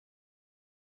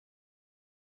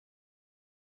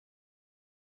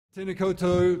Tēnā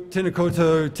koutou, tēnā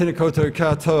koutou, tēnā koutou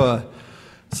katoa.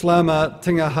 Selamat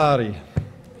tengah hari.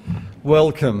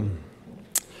 Welcome.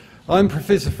 I'm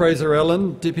Professor Fraser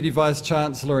Allen, Deputy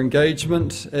Vice-Chancellor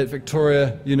Engagement at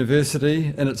Victoria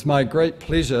University, and it's my great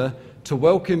pleasure to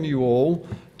welcome you all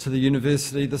to the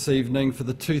University this evening for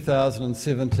the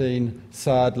 2017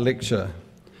 SARD Lecture.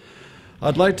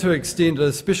 I'd like to extend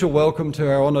a special welcome to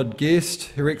our honoured guest,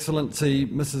 Her Excellency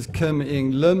Mrs. Kim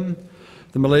Eng Lim,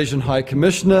 the Malaysian High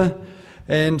Commissioner,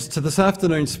 and to this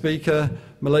afternoon's speaker,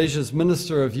 Malaysia's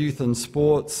Minister of Youth and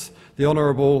Sports, the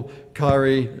Honourable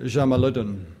Khairy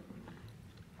Jamaluddin.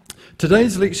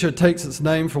 Today's lecture takes its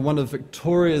name from one of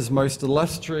Victoria's most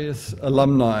illustrious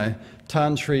alumni,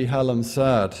 Tan Sri Harlem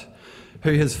Sard,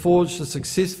 who has forged a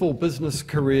successful business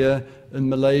career in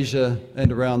Malaysia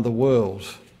and around the world.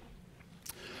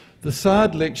 The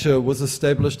SARD Lecture was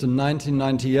established in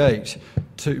 1998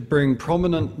 to bring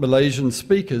prominent Malaysian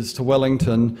speakers to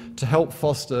Wellington to help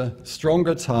foster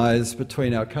stronger ties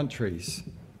between our countries.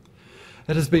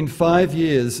 It has been 5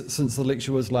 years since the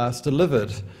lecture was last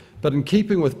delivered, but in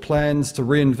keeping with plans to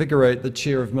reinvigorate the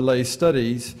Chair of Malay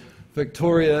Studies,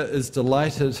 Victoria is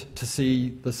delighted to see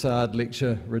the SARD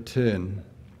Lecture return.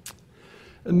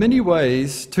 In many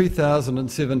ways,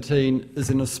 2017 is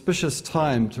an auspicious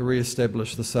time to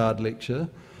re-establish the SARD Lecture,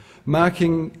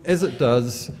 marking, as it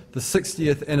does, the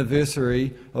 60th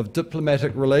anniversary of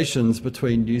diplomatic relations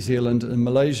between New Zealand and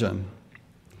Malaysia.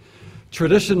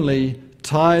 Traditionally,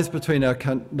 ties between our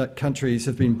countries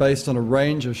have been based on a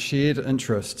range of shared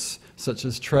interests, such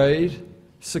as trade,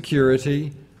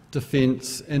 security,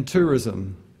 defence and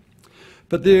tourism.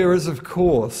 But there is, of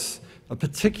course, a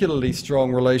particularly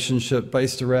strong relationship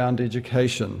based around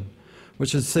education,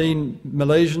 which has seen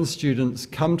Malaysian students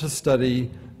come to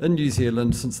study in New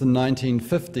Zealand since the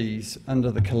 1950s under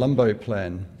the Colombo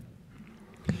Plan.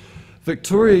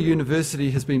 Victoria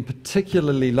University has been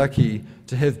particularly lucky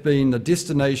to have been a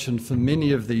destination for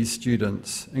many of these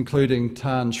students, including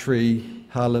Tan Sri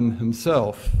Harlem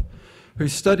himself, who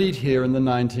studied here in the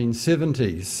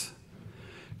 1970s.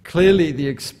 Clearly, the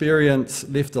experience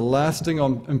left a lasting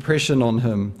impression on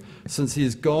him, since he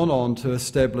has gone on to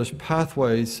establish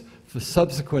pathways for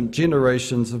subsequent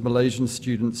generations of Malaysian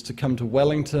students to come to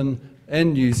Wellington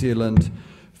and New Zealand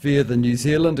via the New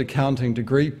Zealand Accounting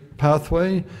Degree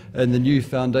Pathway and the new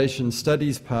Foundation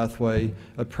Studies Pathway,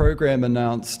 a program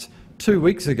announced 2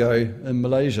 weeks ago in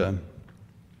Malaysia.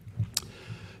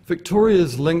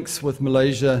 Victoria's links with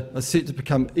Malaysia are set to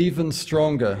become even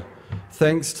stronger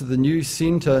thanks to the new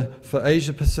Centre for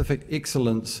Asia-Pacific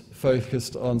Excellence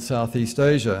focused on Southeast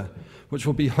Asia, which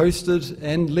will be hosted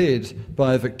and led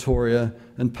by Victoria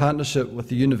in partnership with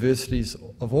the Universities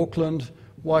of Auckland,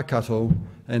 Waikato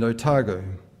and Otago.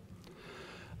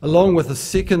 Along with a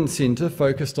second centre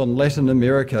focused on Latin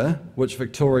America, which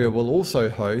Victoria will also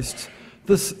host,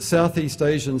 this Southeast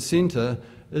Asian Centre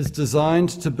is designed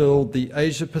to build the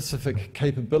Asia-Pacific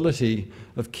capability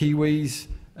of Kiwis,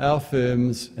 our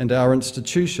firms and our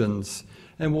institutions,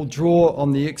 and will draw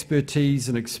on the expertise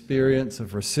and experience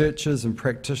of researchers and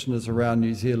practitioners around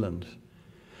New Zealand.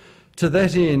 To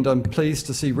that end, I'm pleased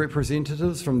to see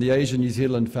representatives from the Asia New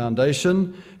Zealand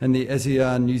Foundation and the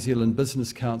ASEAN New Zealand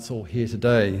Business Council here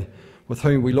today, with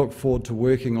whom we look forward to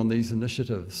working on these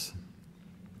initiatives.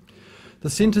 The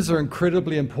centres are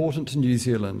incredibly important to New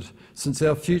Zealand, since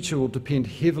our future will depend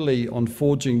heavily on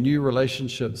forging new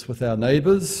relationships with our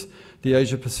neighbours, in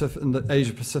the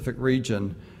Asia-Pacific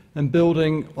region, and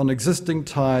building on existing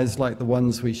ties like the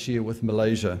ones we share with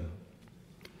Malaysia.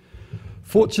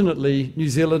 Fortunately, New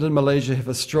Zealand and Malaysia have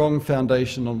a strong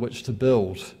foundation on which to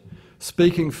build.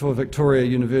 Speaking for Victoria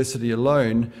University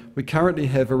alone, we currently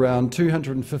have around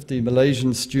 250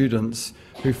 Malaysian students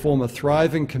who form a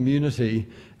thriving community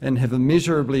and have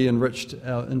immeasurably enriched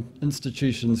our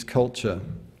institution's culture.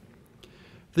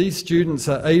 These students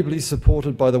are ably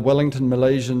supported by the Wellington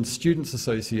Malaysian Students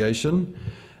Association,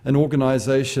 an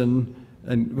organisation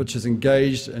which is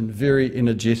engaged and very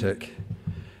energetic.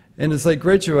 And as they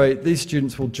graduate, these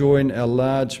students will join our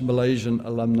large Malaysian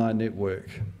alumni network.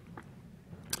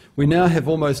 We now have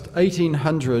almost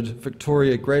 1,800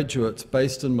 Victoria graduates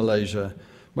based in Malaysia,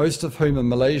 most of whom are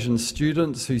Malaysian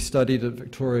students who studied at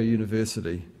Victoria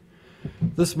University.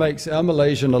 This makes our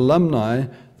Malaysian alumni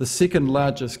the second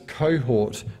largest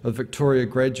cohort of Victoria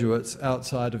graduates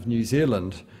outside of New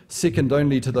Zealand, second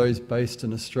only to those based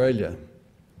in Australia.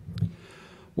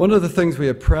 One of the things we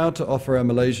are proud to offer our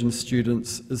Malaysian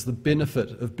students is the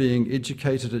benefit of being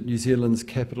educated at New Zealand's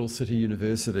capital city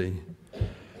university.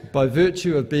 By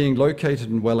virtue of being located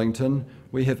in Wellington,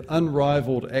 we have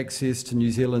unrivaled access to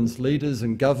New Zealand's leaders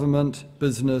in government,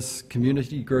 business,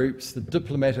 community groups, the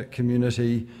diplomatic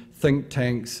community, think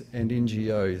tanks and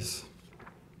NGOs.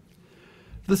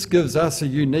 This gives us a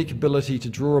unique ability to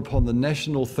draw upon the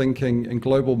national thinking and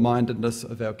global mindedness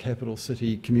of our capital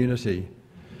city community.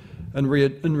 In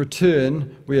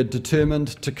return, we are determined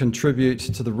to contribute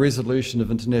to the resolution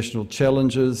of international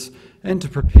challenges and to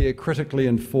prepare critically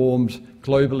informed,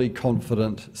 globally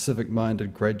confident,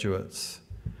 civic-minded graduates.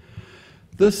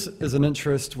 This is an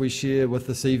interest we share with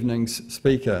this evening's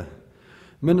speaker.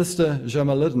 Minister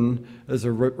Jamaluddin is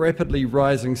a rapidly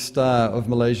rising star of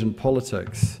Malaysian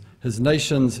politics, his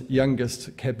nation's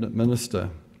youngest cabinet minister.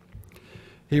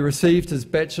 He received his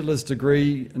bachelor's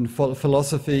degree in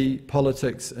philosophy,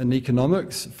 politics and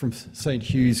economics from St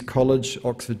Hugh's College,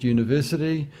 Oxford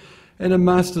University, and a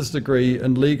master's degree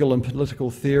in legal and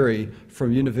political theory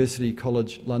from University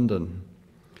College London.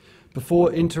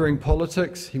 Before entering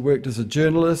politics, he worked as a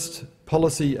journalist,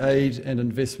 policy aide and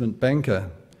investment banker.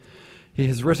 He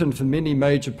has written for many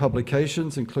major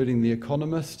publications, including The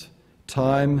Economist,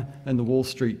 Time and the Wall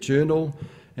Street Journal,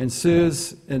 and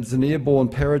serves as an airborne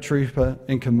paratrooper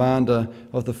and commander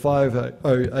of the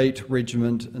 508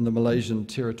 Regiment in the Malaysian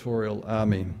Territorial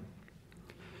Army.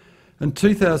 In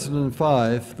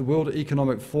 2005, the World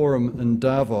Economic Forum in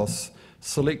Davos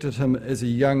selected him as a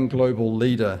young global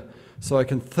leader, so I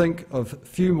can think of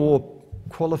few more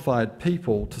qualified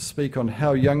people to speak on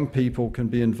how young people can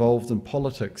be involved in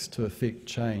politics to effect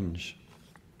change.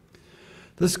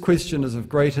 This question is of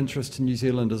great interest to New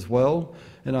Zealand as well,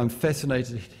 and I'm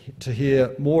fascinated to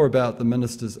hear more about the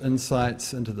Minister's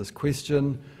insights into this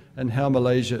question and how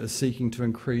Malaysia is seeking to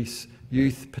increase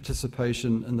youth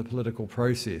participation in the political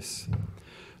process.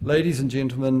 Ladies and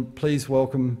gentlemen, please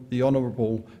welcome the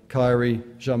Honourable Khairy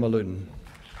Jamaluddin.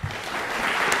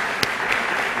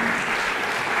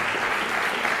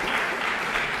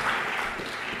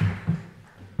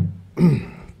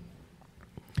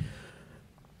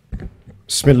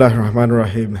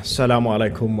 Bismillahirrahmanirrahim. Assalamu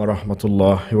alaikum wa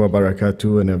rahmatullahi wa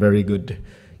barakatuh, and a very good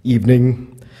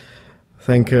evening.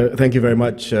 Thank you very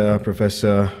much,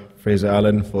 Professor Fraser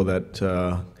Allen, for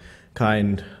that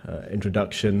kind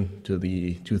introduction to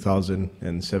the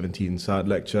 2017 SAD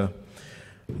lecture.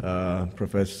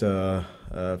 Professor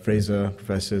Fraser,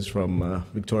 professors from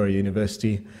Victoria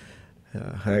University,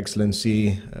 Her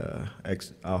Excellency,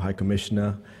 our High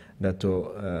Commissioner,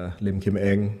 Dato Lim Kim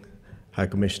Eng, High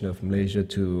Commissioner of Malaysia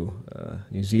to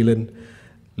New Zealand,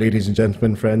 ladies and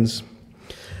gentlemen, friends.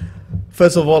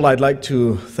 First of all, I'd like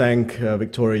to thank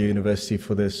Victoria University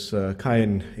for this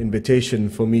kind invitation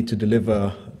for me to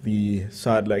deliver the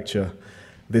SAD lecture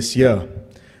this year.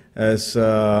 As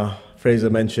Fraser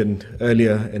mentioned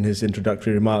earlier in his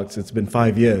introductory remarks, it's been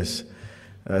 5 years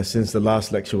since the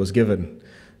last lecture was given.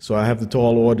 So I have the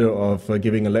tall order of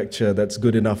giving a lecture that's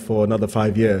good enough for another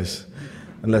 5 years.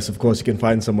 Unless, of course, you can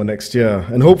find someone next year.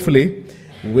 And hopefully,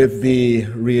 with the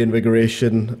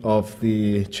reinvigoration of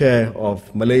the chair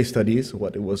of Malay Studies,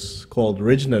 what it was called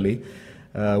originally,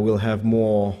 we'll have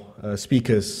more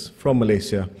speakers from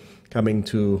Malaysia coming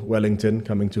to Wellington,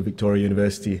 coming to Victoria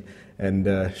University,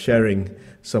 and sharing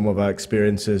some of our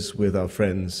experiences with our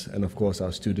friends and, of course,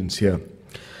 our students here.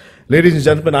 Ladies and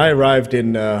gentlemen, I arrived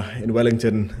in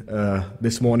Wellington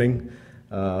this morning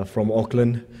from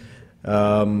Auckland.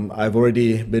 I've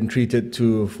already been treated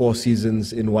to 4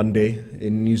 seasons in 1 day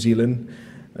in New Zealand.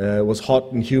 It was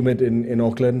hot and humid in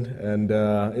Auckland, and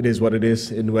it is what it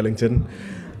is in Wellington.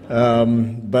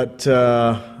 But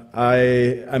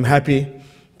I'm happy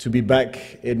to be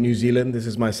back in New Zealand. This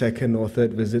is my second or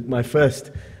third visit, my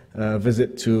first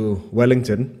visit to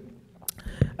Wellington.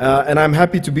 And I'm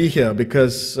happy to be here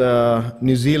because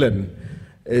New Zealand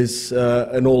is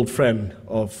an old friend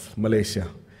of Malaysia.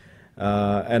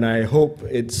 And I hope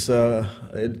it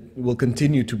will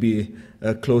continue to be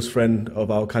a close friend of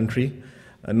our country,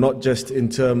 not just in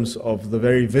terms of the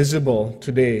very visible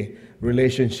today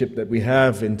relationship that we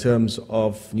have in terms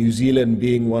of New Zealand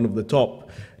being one of the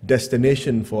top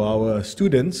destinations for our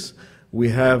students. We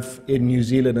have in New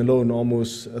Zealand alone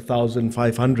almost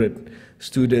 1,500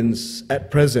 students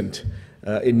at present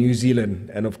in New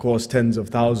Zealand, and of course tens of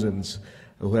thousands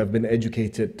who have been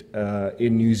educated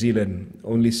in New Zealand,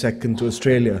 only second to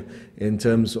Australia in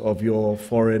terms of your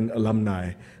foreign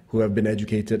alumni who have been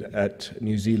educated at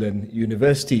New Zealand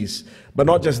universities. But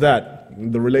not just that,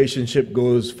 the relationship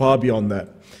goes far beyond that.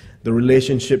 The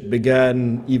relationship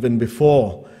began even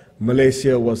before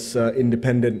Malaysia was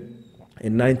independent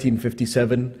in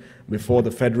 1957, before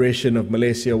the Federation of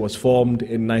Malaysia was formed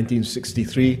in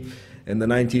 1963. In the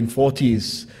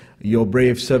 1940s, your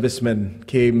brave servicemen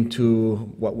came to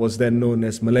what was then known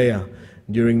as Malaya,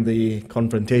 during the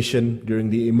confrontation, during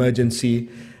the emergency,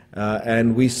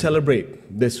 and we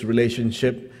celebrate this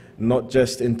relationship not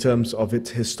just in terms of its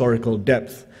historical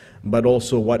depth, but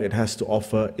also what it has to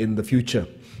offer in the future.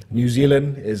 New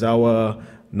Zealand is our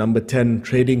number 10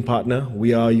 trading partner.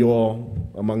 We are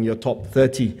among your top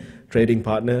 30 trading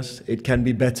partners. It can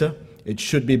be better. It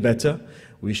should be better.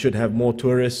 We should have more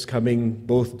tourists coming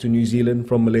both to New Zealand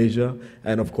from Malaysia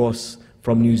and, of course,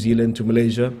 from New Zealand to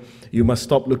Malaysia. You must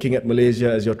stop looking at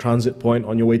Malaysia as your transit point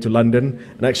on your way to London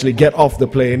and actually get off the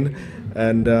plane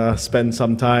and spend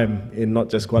some time in not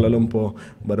just Kuala Lumpur,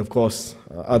 but of course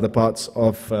other parts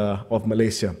of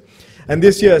Malaysia. And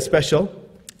this year is special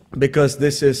because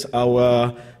this is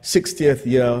our 60th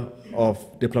year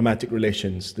of diplomatic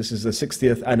relations. This is the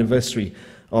 60th anniversary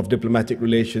of diplomatic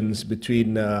relations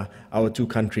between our two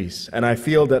countries. And I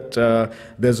feel that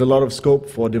there's a lot of scope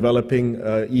for developing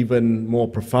even more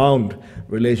profound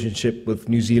relationship with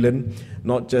New Zealand,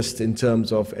 not just in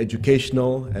terms of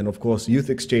educational and of course youth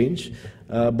exchange,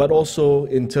 but also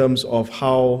in terms of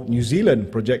how New Zealand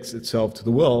projects itself to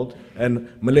the world and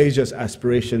Malaysia's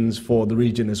aspirations for the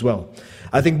region as well.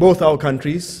 I think both our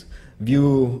countries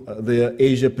view the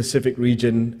Asia-Pacific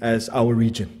region as our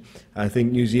region. I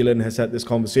think New Zealand has had this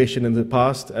conversation in the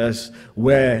past as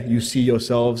where you see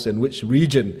yourselves and which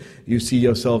region you see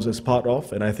yourselves as part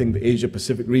of. And I think the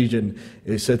Asia-Pacific region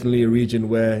is certainly a region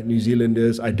where New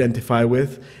Zealanders identify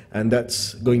with, and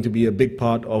that's going to be a big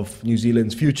part of New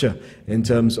Zealand's future in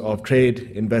terms of trade,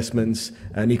 investments,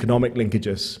 and economic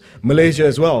linkages. Malaysia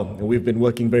as well. We've been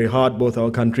working very hard, both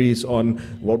our countries, on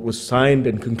what was signed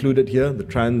and concluded here, the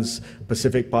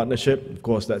Trans-Pacific Partnership. Of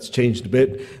course, that's changed a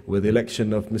bit with the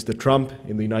election of Mr. Trump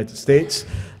in the United States.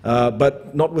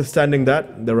 But notwithstanding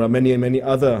that, there are many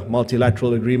other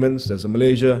multilateral agreements. There's a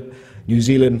Malaysia, New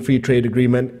Zealand Free Trade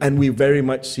Agreement, and we very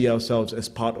much see ourselves as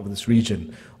part of this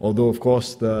region. Although, of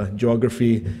course, the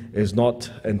geography is not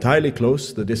entirely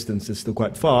close, the distance is still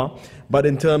quite far, but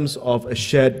in terms of a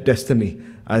shared destiny,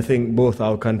 I think both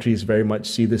our countries very much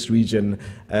see this region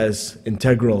as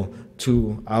integral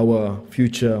to our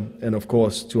future and, of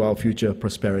course, to our future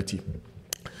prosperity.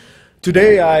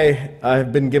 Today, I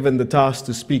have been given the task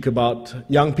to speak about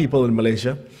young people in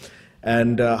Malaysia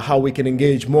and how we can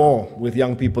engage more with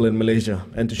young people in Malaysia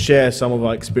and to share some of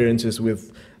our experiences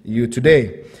with you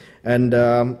today. And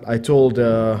I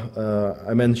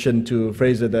mentioned to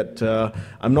Fraser that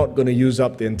I'm not going to use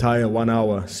up the entire 1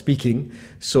 hour speaking,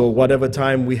 so whatever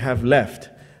time we have left,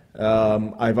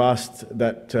 I've asked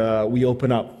that we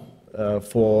open up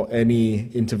for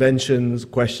any interventions,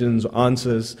 questions,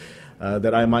 answers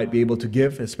that I might be able to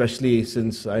give, especially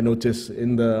since I notice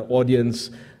in the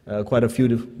audience quite a few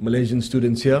Malaysian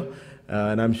students here,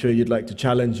 and I'm sure you'd like to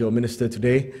challenge your minister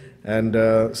today and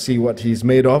see what he's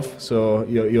made of, so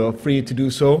you're free to do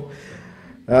so.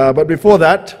 But before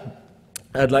that,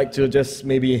 I'd like to just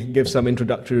maybe give some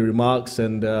introductory remarks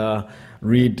and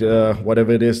read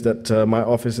whatever it is that my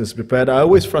office has prepared. I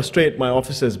always frustrate my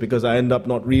officers because I end up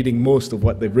not reading most of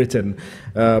what they've written.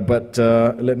 But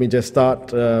let me just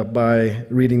start by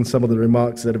reading some of the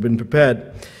remarks that have been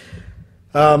prepared.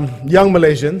 Young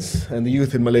Malaysians and the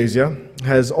youth in Malaysia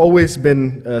has always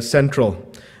been central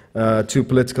to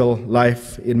political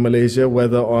life in Malaysia,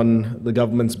 whether on the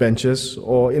government's benches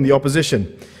or in the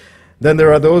opposition. Then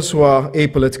there are those who are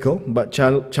apolitical, but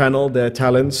channel their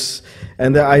talents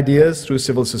and their ideas through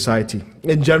civil society.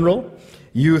 In general,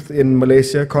 youth in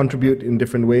Malaysia contribute in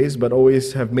different ways, but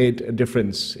always have made a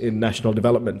difference in national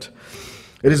development.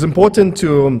 It is important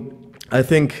to, I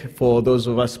think, for those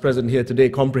of us present here today,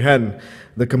 comprehend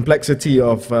the complexity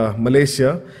of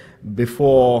Malaysia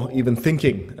before even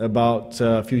thinking about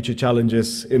future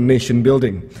challenges in nation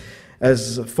building.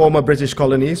 As former British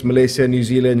colonies, Malaysia and New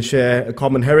Zealand share a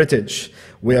common heritage.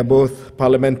 We are both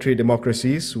parliamentary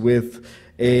democracies with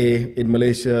in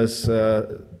Malaysia's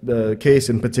the case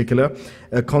in particular,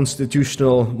 a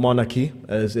constitutional monarchy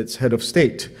as its head of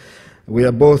state. We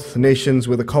are both nations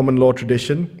with a common law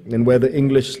tradition and where the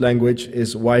English language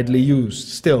is widely used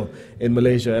still in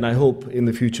Malaysia, and I hope in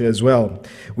the future as well.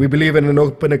 We believe in an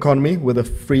open economy with a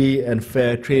free and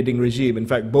fair trading regime. In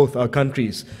fact, both our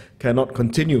countries cannot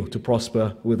continue to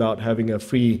prosper without having a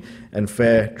free and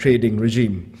fair trading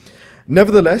regime.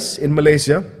 Nevertheless, in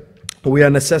Malaysia, we are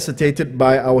necessitated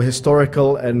by our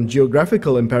historical and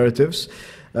geographical imperatives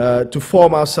to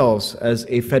form ourselves as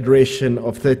a federation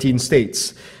of 13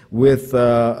 states with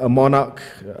a monarch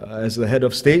as the head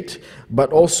of state,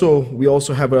 but we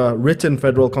also have a written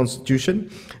federal constitution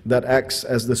that acts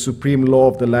as the supreme law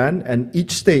of the land, and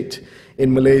each state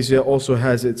in Malaysia also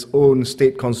has its own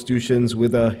state constitutions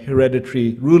with a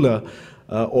hereditary ruler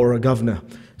or a governor.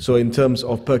 So in terms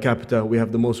of per capita, we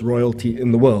have the most royalty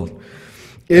in the world.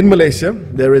 In Malaysia,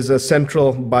 there is a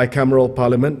central bicameral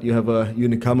parliament. You have a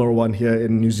unicameral one here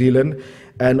in New Zealand,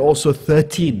 and also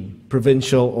 13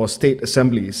 provincial or state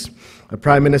assemblies. A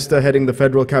prime minister heading the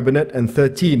federal cabinet and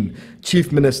 13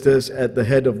 chief ministers at the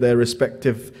head of their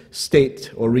respective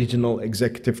state or regional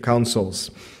executive councils.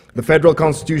 The federal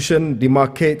constitution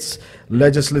demarcates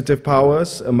legislative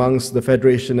powers amongst the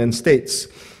federation and states.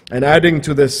 And adding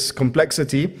to this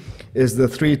complexity is the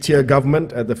three-tier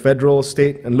government at the federal,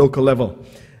 state, and local level.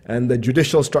 And the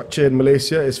judicial structure in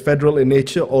Malaysia is federal in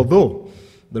nature, although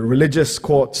the religious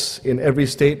courts in every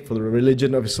state for the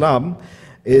religion of Islam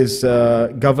is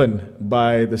governed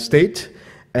by the state,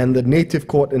 and the native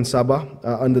court in Sabah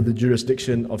are under the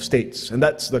jurisdiction of states. And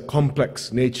that's the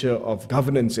complex nature of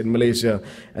governance in Malaysia,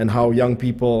 and how young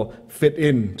people fit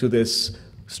into this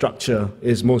structure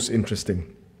is most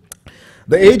interesting.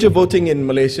 The age of voting in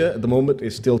Malaysia at the moment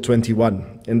is still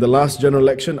 21. In the last general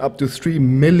election, up to 3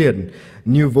 million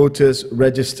new voters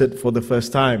registered for the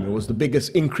first time. It was the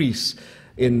biggest increase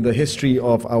in the history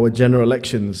of our general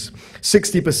elections.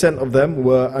 60% of them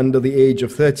were under the age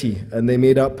of 30, and they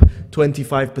made up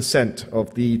 25%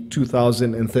 of the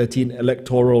 2013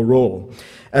 electoral roll.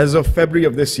 As of February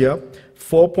of this year,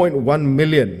 4.1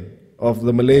 million of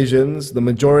the Malaysians, the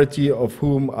majority of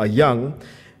whom are young,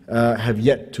 have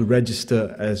yet to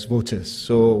register as voters.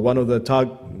 So one of the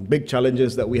big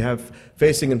challenges that we have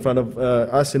facing in front of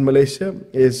us in Malaysia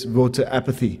is voter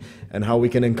apathy, and how we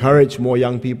can encourage more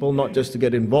young people not just to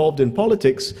get involved in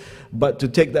politics, but to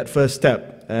take that first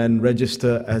step and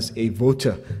register as a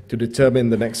voter to determine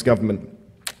the next government.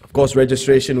 Of course,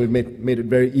 registration, we've made it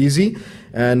very easy,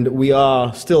 and we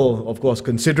are still, of course,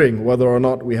 considering whether or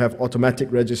not we have automatic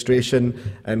registration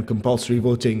and compulsory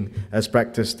voting as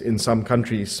practiced in some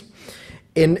countries.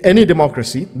 In any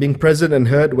democracy, being present and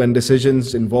heard when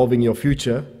decisions involving your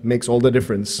future makes all the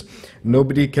difference.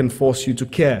 Nobody can force you to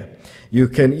care. You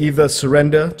can either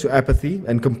surrender to apathy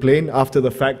and complain after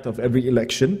the fact of every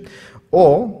election,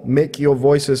 or make your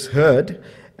voices heard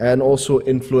and also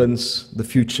influence the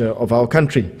future of our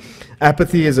country.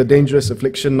 Apathy is a dangerous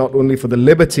affliction, not only for the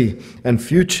liberty and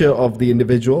future of the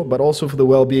individual, but also for the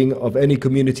well-being of any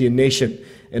community and nation,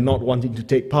 in not wanting to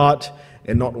take part,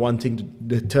 and not wanting to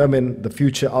determine the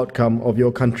future outcome of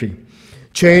your country.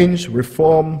 Change,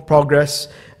 reform, progress,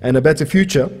 and a better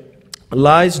future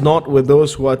lies not with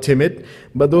those who are timid,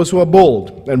 but those who are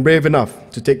bold and brave enough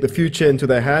to take the future into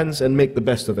their hands and make the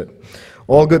best of it.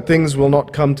 All good things will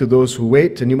not come to those who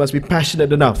wait, and you must be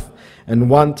passionate enough and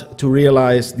want to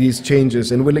realize these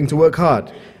changes and willing to work hard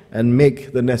and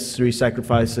make the necessary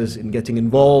sacrifices in getting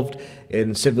involved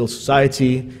in civil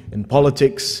society, in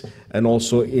politics, and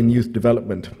also in youth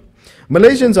development.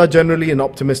 Malaysians are generally an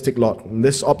optimistic lot, and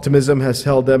this optimism has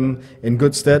held them in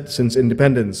good stead since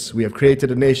independence. We have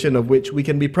created a nation of which we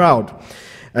can be proud.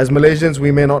 As Malaysians,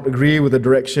 we may not agree with the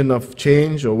direction of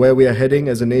change or where we are heading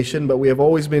as a nation, but we have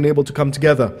always been able to come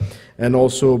together and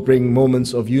also bring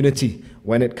moments of unity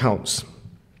when it counts.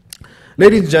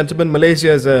 Ladies and gentlemen,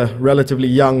 Malaysia is a relatively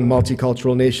young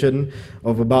multicultural nation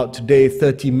of about today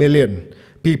 30 million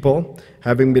people,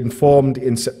 having been formed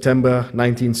in September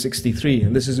 1963.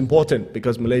 And this is important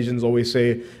because Malaysians always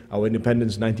say our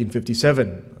independence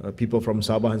 1957. People from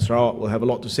Sabah and Sarawak will have a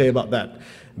lot to say about that,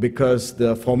 because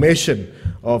the formation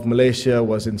of Malaysia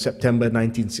was in September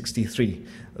 1963.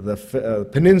 The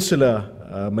Peninsular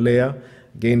Malaya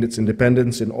gained its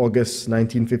independence in August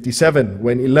 1957,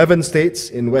 when 11 states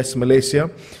in West Malaysia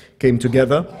came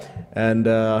together and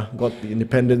got the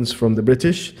independence from the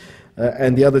British.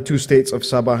 And the other two states of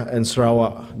Sabah and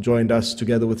Sarawak joined us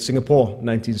together with Singapore,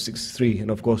 1963. And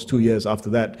of course, 2 years after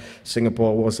that,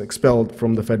 Singapore was expelled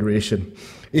from the Federation.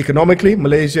 Economically,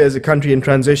 Malaysia is a country in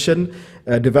transition,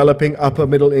 a developing upper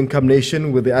middle income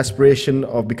nation with the aspiration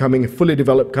of becoming a fully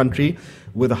developed country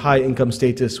with a high income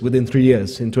status within 3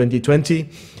 years. In 2020,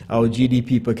 our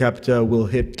GDP per capita will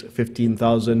hit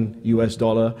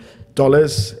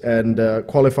 $15,000 and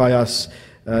qualify us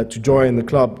to join the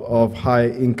club of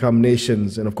high-income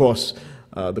nations. And of course,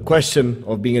 the question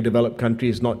of being a developed country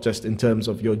is not just in terms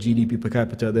of your GDP per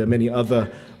capita. There are many other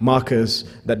markers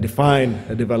that define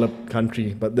a developed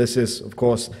country, but this is, of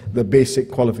course, the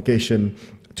basic qualification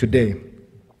today.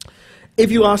 If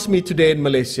you ask me today in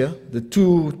Malaysia, the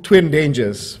two twin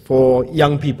dangers for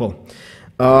young people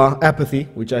are apathy,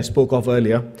 which I spoke of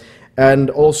earlier, and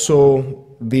also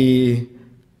the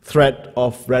threat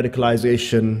of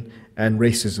radicalization and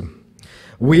racism.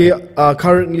 We are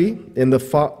currently in the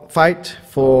fight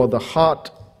for the heart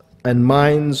and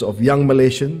minds of young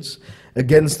Malaysians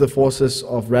against the forces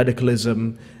of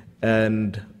radicalism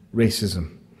and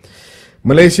racism.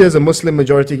 Malaysia is a Muslim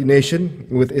majority nation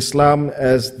with Islam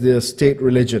as the state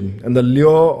religion, and the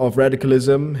lure of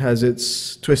radicalism has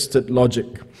its twisted logic.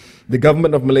 The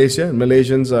government of Malaysia and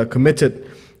Malaysians are committed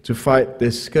to fight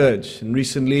this scourge. And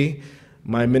recently,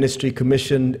 my ministry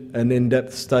commissioned an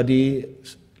in-depth study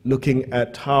looking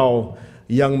at how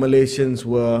young Malaysians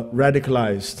were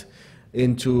radicalized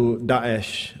into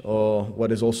Daesh, or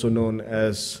what is also known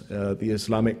as the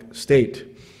Islamic State.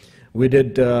 We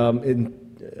did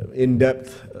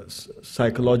in-depth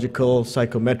psychological,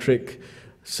 psychometric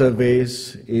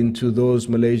surveys into those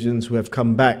Malaysians who have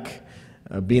come back,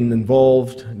 been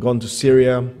involved, gone to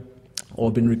Syria,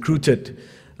 or been recruited,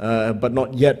 but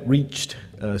not yet reached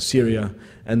Syria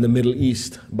and the Middle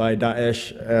East by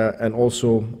Daesh and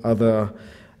also other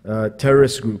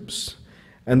terrorist groups.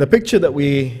 And the picture that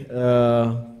we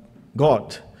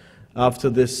got after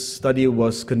this study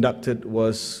was conducted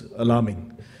was alarming.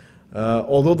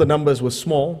 Although the numbers were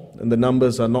small, and the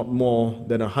numbers are not more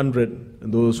than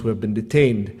 100, those who have been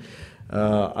detained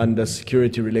under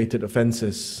security-related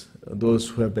offenses, those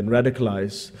who have been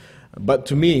radicalized, but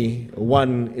to me,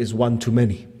 one is one too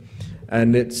many.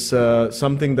 And it's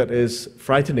something that is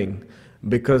frightening,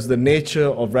 because the nature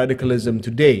of radicalism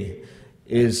today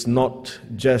is not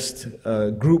just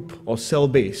group or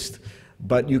cell-based,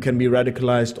 but you can be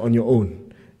radicalized on your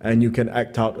own, and you can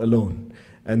act out alone.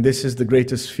 And this is the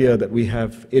greatest fear that we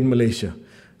have in Malaysia,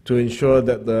 to ensure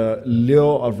that the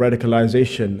lure of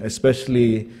radicalization,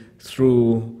 especially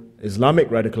through Islamic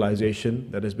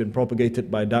radicalization that has been propagated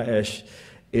by Daesh,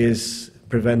 is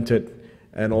prevented,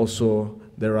 and also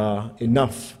there are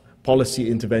enough policy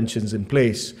interventions in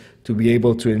place to be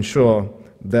able to ensure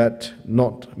that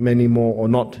not many more, or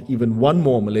not even one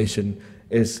more Malaysian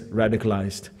is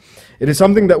radicalized. It is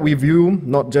something that we view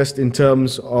not just in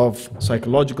terms of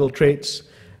psychological traits,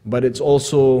 but it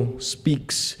also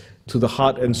speaks to the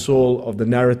heart and soul of the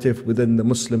narrative within the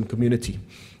Muslim community.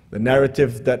 The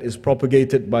narrative that is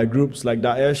propagated by groups like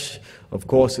Daesh, of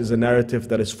course, is a narrative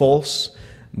that is false,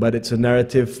 but it's a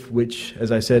narrative which,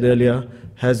 as I said earlier,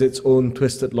 has its own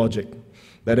twisted logic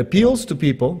that appeals to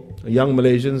people, young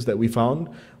Malaysians that we found,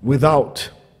 without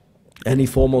any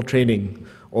formal training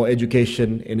or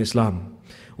education in Islam.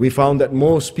 We found that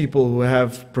most people who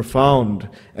have profound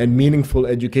and meaningful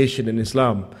education in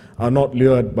Islam are not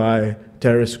lured by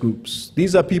terrorist groups.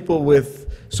 These are people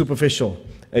with superficial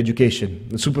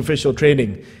education, superficial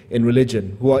training in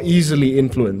religion, who are easily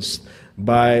influenced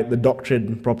by the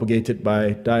doctrine propagated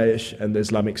by Daesh and the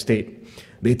Islamic State.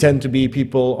 They tend to be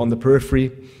people on the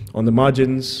periphery, on the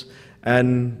margins,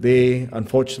 and they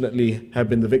unfortunately have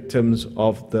been the victims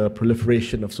of the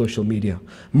proliferation of social media.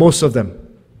 Most of them,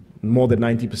 more than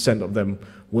 90% of them,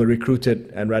 were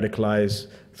recruited and radicalized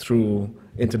through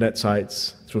internet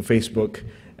sites, through Facebook,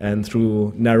 and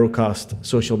through narrowcast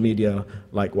social media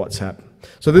like WhatsApp.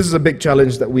 So this is a big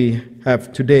challenge that we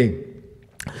have today.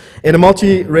 In a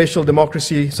multiracial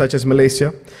democracy such as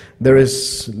Malaysia, there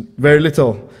is very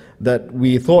little that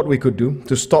we thought we could do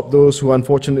to stop those who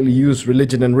unfortunately use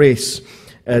religion and race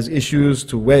as issues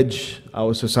to wedge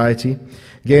our society,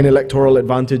 gain electoral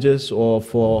advantages, or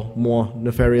for more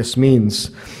nefarious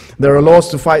means. There are laws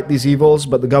to fight these evils,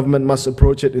 but the government must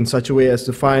approach it in such a way as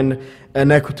to find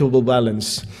an equitable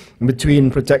balance between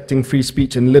protecting free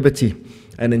speech and liberty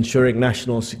and ensuring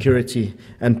national security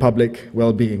and public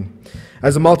well-being.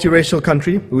 As a multiracial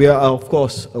country, we are, of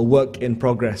course, a work in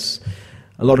progress.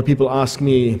 A lot of people ask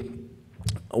me,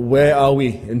 where are we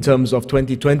in terms of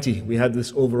 2020? We had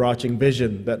this overarching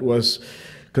vision that was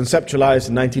conceptualized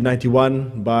in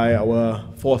 1991 by our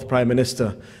fourth Prime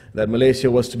Minister, that Malaysia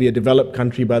was to be a developed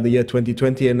country by the year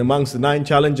 2020, and amongst the 9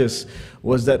 challenges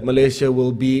was that Malaysia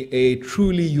will be a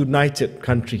truly united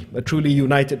country, a truly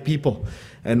united people.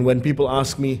 And when people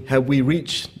ask me, have we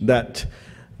reached that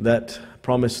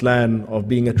promised land of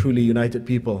being a truly united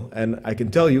people? And I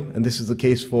can tell you, and this is the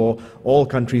case for all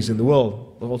countries in the world,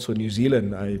 also New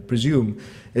Zealand, I presume,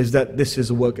 is that this is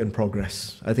a work in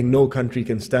progress. I think no country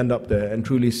can stand up there and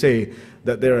truly say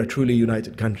that they're a truly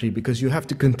united country, because you have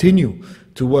to continue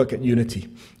to work at unity.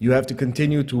 You have to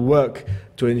continue to work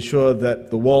to ensure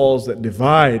that the walls that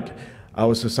divide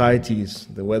our societies,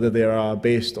 whether they are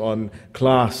based on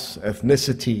class,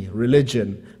 ethnicity,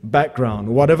 religion, background,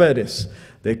 whatever it is,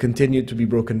 they continue to be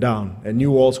broken down, and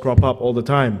new walls crop up all the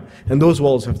time, and those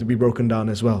walls have to be broken down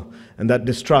as well. And that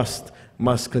distrust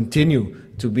must continue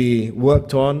to be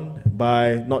worked on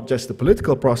by not just the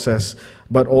political process,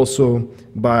 but also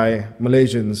by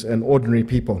Malaysians and ordinary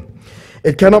people.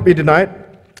 It cannot be denied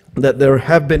that there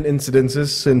have been incidences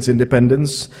since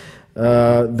independence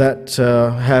that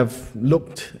have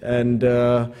looked and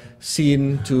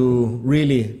seen to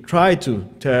really try to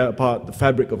tear apart the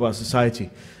fabric of our society.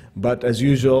 But as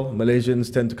usual,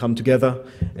 Malaysians tend to come together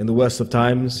in the worst of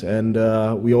times, and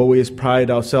we always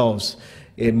pride ourselves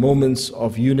in moments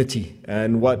of unity.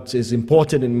 And what is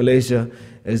important in Malaysia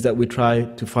is that we try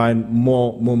to find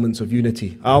more moments of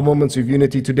unity. Our moments of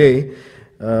unity today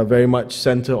very much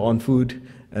center on food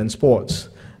and sports,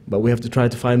 but we have to try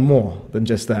to find more than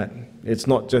just that. It's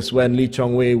not just when Lee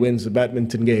Chong Wei wins the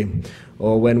badminton game,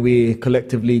 or when we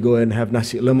collectively go and have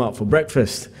nasi lemak for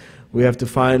breakfast. We have to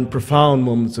find profound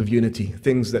moments of unity,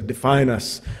 things that define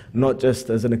us, not just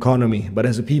as an economy, but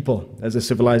as a people, as a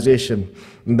civilization.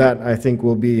 And that, I think,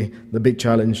 will be the big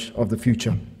challenge of the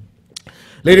future.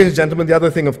 Ladies and gentlemen, the other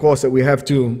thing, of course, that we have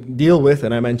to deal with,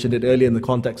 and I mentioned it earlier in the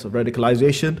context of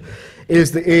radicalization,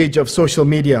 is the age of social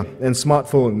media and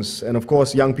smartphones. And of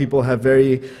course, young people have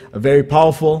a very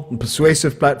powerful and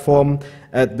persuasive platform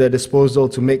at their disposal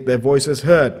to make their voices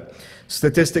heard.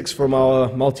 Statistics from our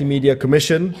Multimedia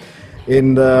Commission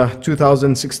in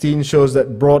 2016 shows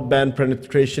that broadband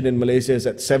penetration in Malaysia is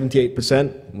at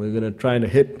 78%. We're going to try and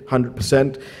hit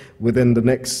 100% within the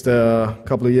next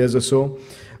couple of years or so.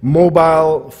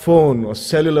 Mobile phone or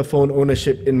cellular phone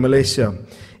ownership in Malaysia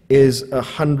is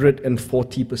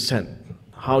 140%.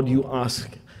 How do you ask?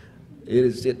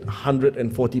 Is it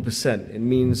 140%? It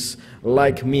means,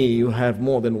 like me, you have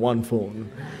more than one phone.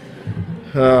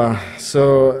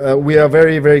 So we are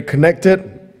very, very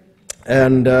connected,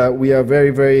 and we are very,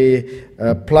 very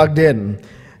plugged in.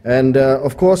 And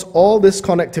of course, all this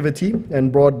connectivity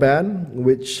and broadband,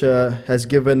 which has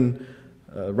given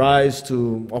rise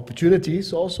to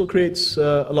opportunities, also creates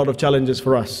a lot of challenges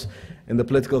for us in the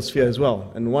political sphere as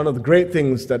well. And one of the great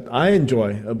things that I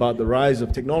enjoy about the rise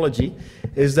of technology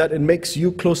is that it makes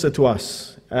you closer to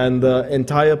us, and the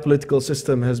entire political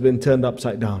system has been turned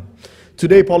upside down.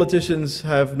 Today, politicians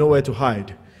have nowhere to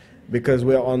hide because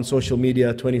we're on social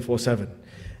media 24/7.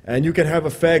 And you can have a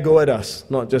fair go at us,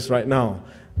 not just right now,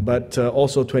 but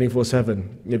also 24/7.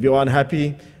 If you're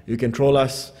unhappy, you can troll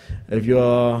us. If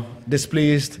you're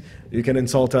displeased, you can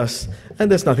insult us. And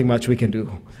there's nothing much we can do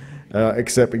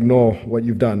except ignore what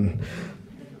you've done.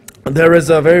 There is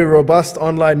a very robust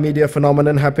online media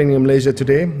phenomenon happening in Malaysia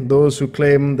today. Those who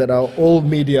claim that our old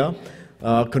media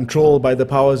controlled by the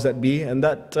powers that be, and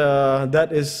that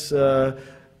is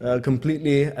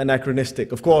completely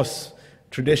anachronistic. Of course,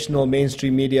 traditional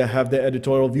mainstream media have their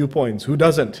editorial viewpoints. Who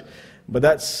doesn't? But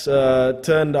that's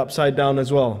turned upside down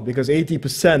as well, because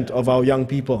 80% of our young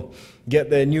people get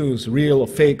their news, real or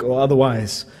fake or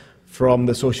otherwise, from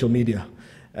the social media.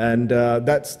 And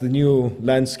that's the new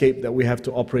landscape that we have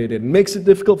to operate in. It makes it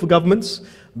difficult for governments,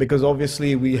 because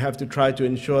obviously we have to try to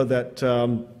ensure that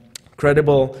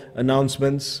credible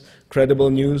announcements,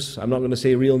 credible news, I'm not going to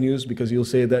say real news because you'll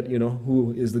say that, you know,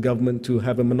 who is the government to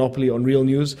have a monopoly on real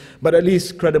news, but at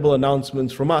least credible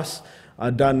announcements from us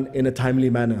are done in a timely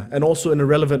manner and also in a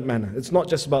relevant manner. It's not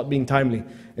just about being timely,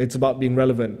 it's about being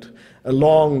relevant.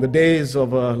 The days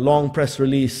of a long press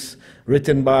release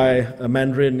written by a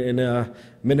Mandarin in a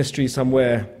ministry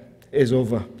somewhere is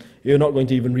over. You're not going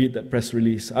to even read that press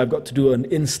release. I've got to do an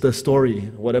Insta story,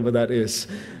 whatever that is,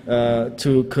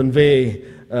 to convey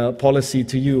policy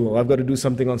to you. I've got to do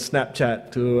something on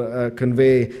Snapchat to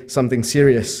convey something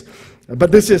serious.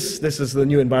 But this is the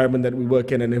new environment that we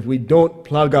work in, and if we don't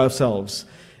plug ourselves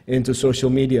into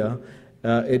social media,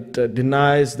 it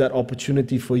denies that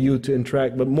opportunity for you to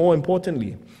interact, but more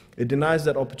importantly, it denies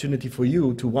that opportunity for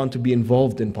you to want to be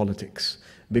involved in politics,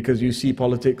 because you see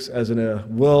politics as in a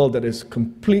world that is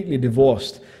completely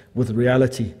divorced with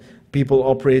reality. People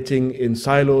operating in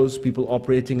silos, people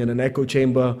operating in an echo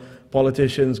chamber,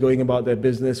 politicians going about their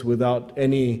business without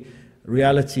any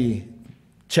reality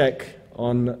check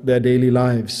on their daily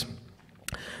lives.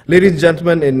 Ladies and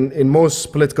gentlemen, in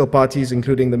most political parties,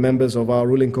 including the members of our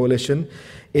ruling coalition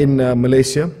in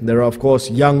Malaysia, there are of course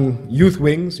young youth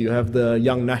wings. You have the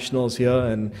young nationals here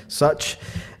and such,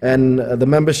 and the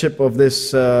membership of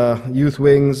this youth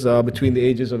wings are between the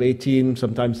ages of 18,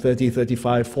 sometimes 30,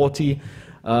 35, 40,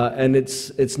 and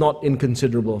it's not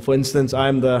inconsiderable. For instance,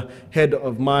 I'm the head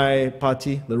of my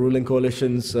party, the ruling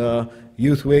coalition's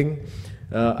youth wing.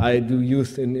 I do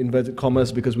youth in inverted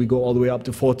commas because we go all the way up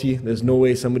to 40. There's no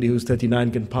way somebody who's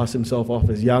 39 can pass himself off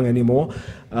as young anymore.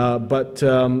 But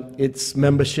its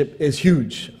membership is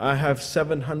huge. I have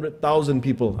 700,000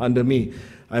 people under me.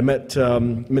 I met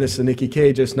Minister Nikki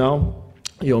K just now.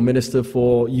 your Minister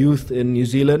for Youth in New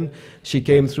Zealand. She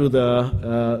came through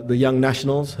the Young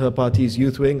Nationals, her party's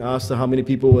youth wing. I asked her how many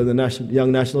people were in the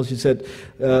Young Nationals. She said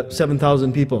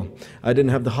 7,000 people. I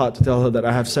didn't have the heart to tell her that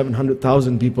I have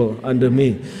 700,000 people under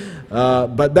me.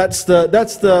 But that's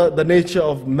the nature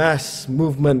of mass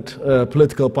movement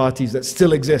political parties that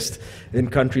still exist in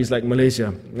countries like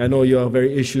Malaysia. I know you are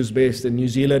very issues-based in New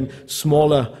Zealand,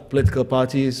 smaller political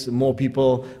parties, more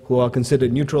people who are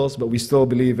considered neutrals, but we still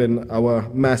believe in our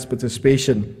mass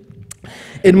participation.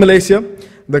 In Malaysia,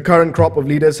 the current crop of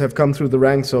leaders have come through the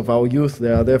ranks of our youth.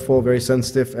 They are therefore very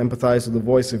sensitive, empathize with the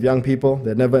voice of young people.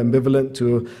 They're never ambivalent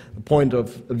to the point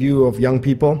of view of young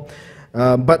people.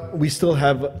 But we still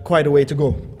have quite a way to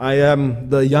go. I am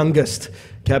the youngest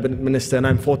cabinet minister, and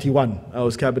I'm 41. I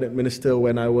was cabinet minister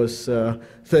when I was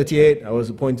 38. I was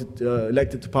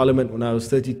elected to parliament when I was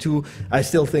 32. I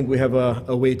still think we have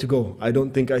a way to go. I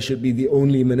don't think I should be the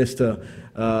only minister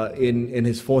in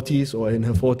his 40s or in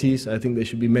her 40s. I think there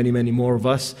should be many, many more of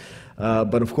us.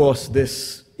 But of course,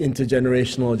 this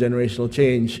generational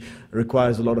change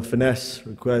requires a lot of finesse,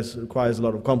 requires a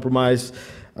lot of compromise.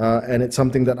 And it's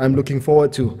something that I'm looking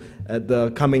forward to at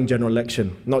the coming general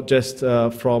election, not just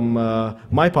from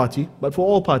my party, but for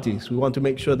all parties. We want to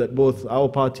make sure that both our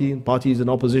party, parties in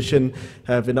opposition,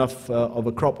 have enough of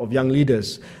a crop of young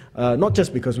leaders, not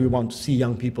just because we want to see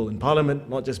young people in parliament,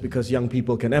 not just because young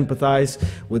people can empathize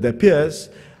with their peers,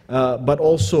 but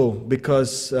also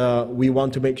because we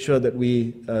want to make sure that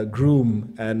we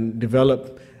groom and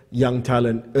develop young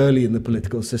talent early in the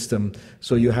political system,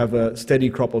 so you have a steady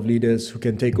crop of leaders who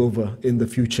can take over in the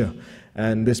future.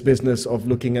 And this business of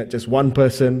looking at just one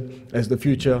person as the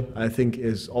future, I think,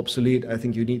 is obsolete. I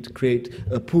think you need to create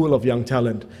a pool of young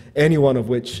talent, any one of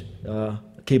which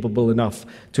capable enough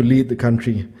to lead the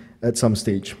country at some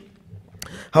stage.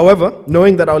 However,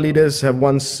 knowing that our leaders have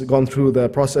once gone through the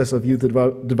process of youth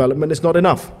development is not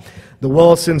enough. The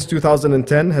world since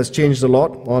 2010 has changed a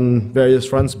lot on various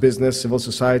fronts: business, civil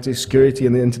society, security,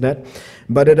 and the internet.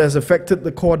 But it has affected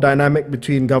the core dynamic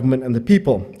between government and the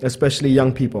people, especially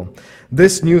young people.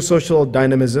 This new social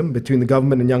dynamism between the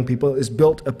government and young people is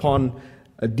built upon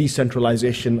a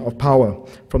decentralization of power,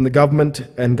 from the government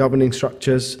and governing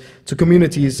structures to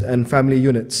communities and family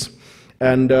units.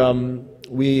 And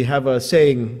we have a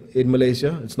saying in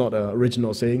Malaysia, it's not an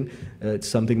original saying, it's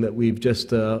something that we've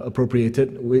just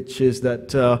appropriated, which is that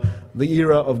the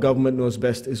era of government knows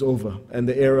best is over, and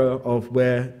the era of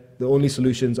where the only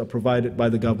solutions are provided by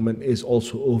the government is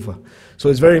also over. So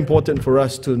it's very important for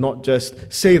us to not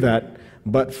just say that,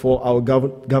 but for our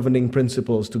governing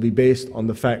principles to be based on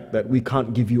the fact that we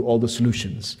can't give you all the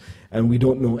solutions, and we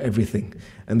don't know everything.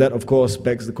 And that, of course,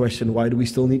 begs the question, why do we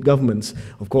still need governments?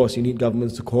 Of course, you need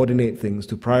governments to coordinate things,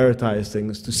 to prioritize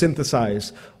things, to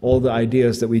synthesize all the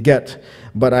ideas that we get.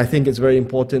 But I think it's very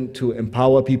important to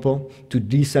empower people, to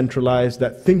decentralize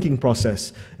that thinking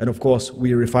process. And of course,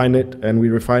 we refine it, and we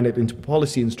refine it into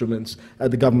policy instruments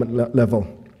at the government level.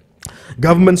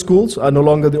 Government schools are no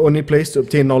longer the only place to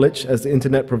obtain knowledge, as the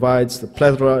internet provides the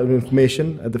plethora of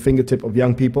information at the fingertip of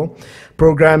young people.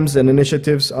 Programs and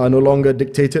initiatives are no longer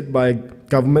dictated by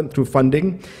government through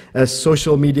funding, as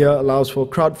social media allows for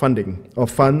crowdfunding of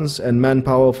funds and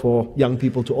manpower for young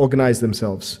people to organize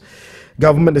themselves.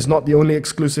 Government is not the only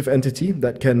exclusive entity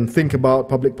that can think about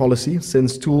public policy,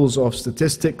 since tools of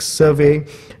statistics, survey,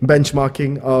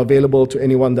 benchmarking are available to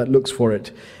anyone that looks for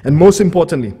it. And most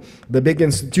importantly, the big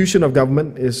institution of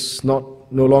government is no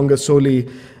longer solely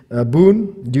a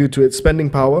boon due to its spending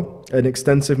power and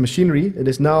extensive machinery. It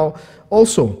is now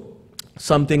also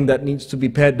something that needs to be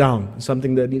pared down,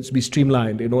 something that needs to be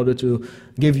streamlined in order to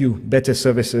give you better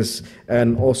services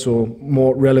and also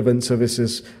more relevant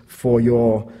services for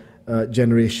your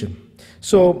generation.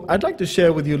 So I'd like to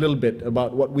share with you a little bit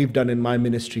about what we've done in my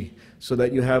ministry, so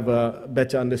that you have a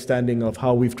better understanding of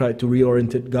how we've tried to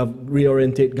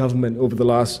reorientate government over the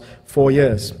last 4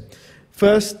 years.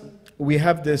 First, we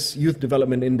have this Youth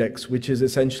Development Index, which is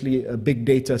essentially a big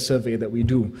data survey that we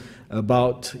do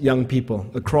about young people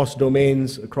across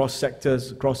domains, across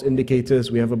sectors, across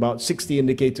indicators. We have about 60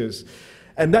 indicators.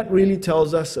 And that really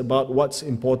tells us about what's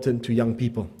important to young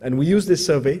people. And we use this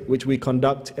survey, which we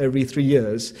conduct every 3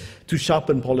 years, to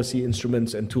sharpen policy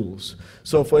instruments and tools.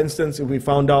 So for instance, if we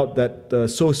found out that the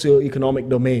socio-economic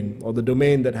domain, or the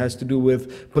domain that has to do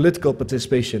with political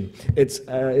participation, is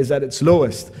at its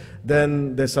lowest,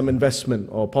 then there's some investment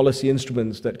or policy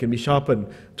instruments that can be sharpened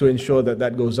to ensure that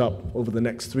that goes up over the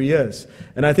next 3 years.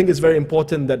 And I think it's very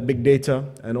important that big data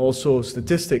and also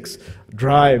statistics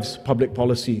drives public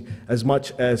policy as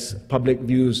much as public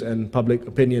views and public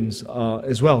opinions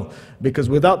as well. Because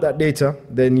without that data,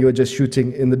 then you're just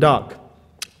shooting in the dark.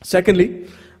 Secondly,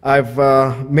 I've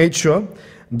made sure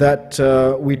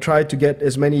that we try to get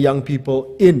as many young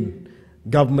people in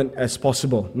government as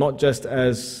possible, not just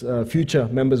as future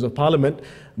members of parliament,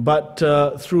 but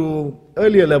through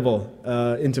earlier level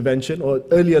intervention or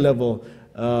earlier level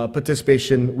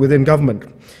participation within government.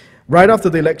 Right after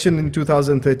the election in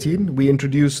 2013, we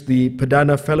introduced the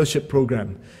Perdana Fellowship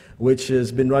Program, which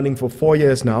has been running for 4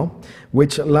 years now,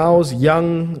 which allows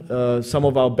young, some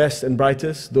of our best and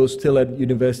brightest, those still at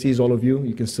universities, all of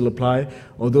you can still apply,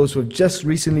 or those who have just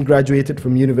recently graduated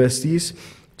from universities,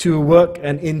 to work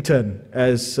and intern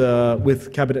as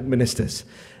with cabinet ministers.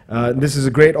 This is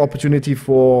a great opportunity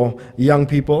for young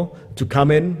people to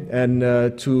come in and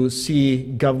to see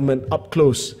government up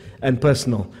close and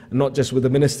personal, not just with the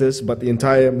ministers, but the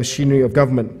entire machinery of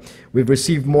government. We've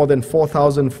received more than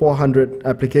 4,400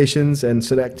 applications and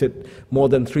selected more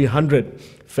than 300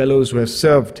 fellows who have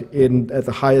served at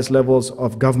the highest levels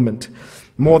of government.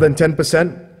 More than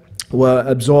 10% were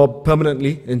absorbed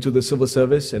permanently into the civil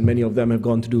service, and many of them have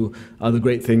gone to do other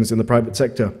great things in the private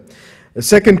sector. The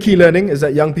second key learning is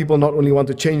that young people not only want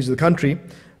to change the country,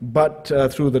 but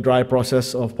through the dry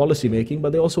process of policy making,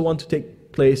 but they also want to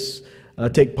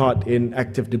take part in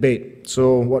active debate.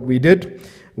 So what we did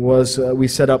was we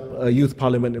set up a youth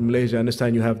parliament in Malaysia. I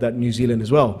understand you have that in New Zealand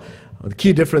as well. The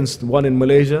key difference, the one in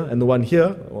Malaysia and the one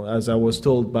here, as I was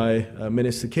told by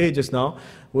Minister K just now,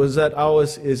 was that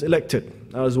ours is elected.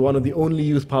 Ours is one of the only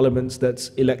youth parliaments that's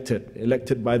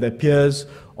elected by their peers,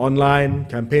 online,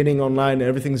 campaigning online,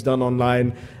 everything's done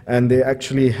online, and they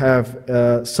actually have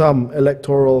some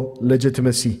electoral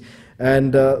legitimacy.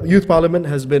 And youth parliament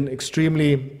has been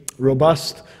extremely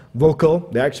robust, vocal.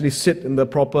 They actually sit in the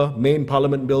proper main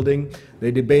parliament building.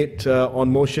 They debate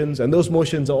on motions, and those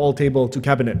motions are all tabled to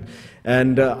cabinet.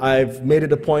 And I've made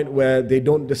it a point where they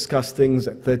don't discuss things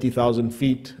at 30,000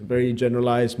 feet, very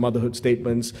generalized motherhood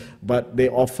statements, but they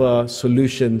offer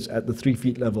solutions at the 3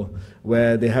 feet level,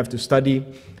 where they have to study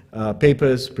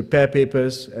papers, prepare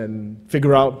papers, and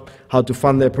figure out how to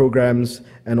fund their programs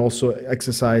and also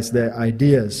exercise their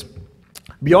ideas.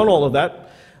 Beyond all of that,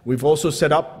 we've also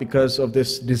set up, because of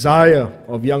this desire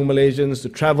of young Malaysians to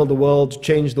travel the world, to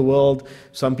change the world,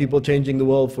 some people changing the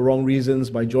world for wrong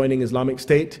reasons by joining Islamic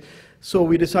State. So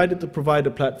we decided to provide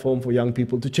a platform for young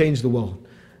people to change the world,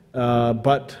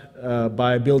 but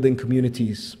by building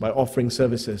communities, by offering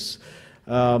services.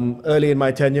 Early in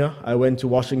my tenure, I went to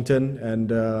Washington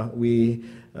and we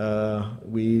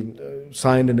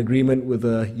signed an agreement with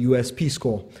the US Peace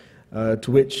Corps,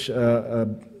 to which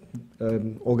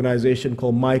an organization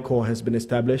called MyCorps has been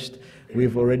established.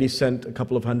 We've already sent a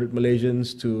couple of hundred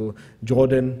Malaysians to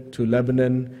Jordan, to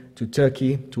Lebanon, to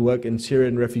Turkey, to work in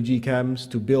Syrian refugee camps,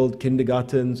 to build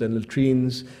kindergartens and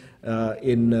latrines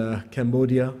in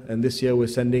Cambodia. And this year we're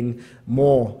sending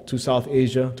more to South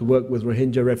Asia to work with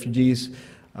Rohingya refugees,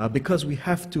 because we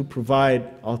have to provide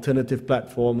alternative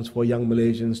platforms for young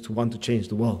Malaysians to want to change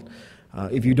the world.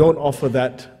 If you don't offer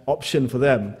that option for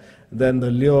them, then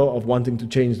the lure of wanting to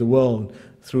change the world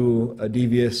through a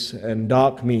devious and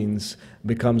dark means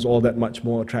becomes all that much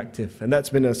more attractive. And that's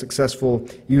been a successful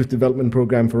youth development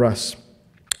program for us.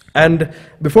 And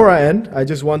before I end, I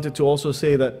just wanted to also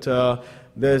say that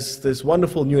there's this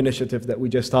wonderful new initiative that we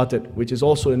just started, which is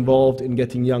also involved in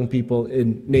getting young people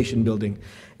in nation building.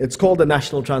 It's called the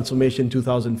National Transformation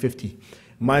 2050.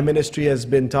 My ministry has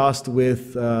been tasked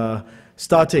with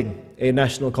starting a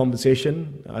national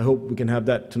conversation. I hope we can have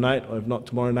that tonight, or if not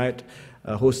tomorrow night,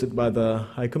 hosted by the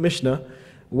High Commissioner,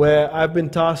 where I've been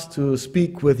tasked to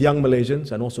speak with young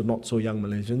Malaysians, and also not so young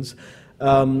Malaysians,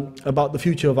 about the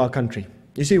future of our country.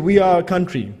 You see, we are a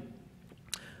country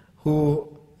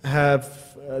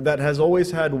that has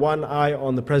always had one eye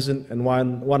on the present and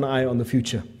one eye on the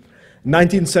future. In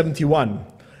 1971,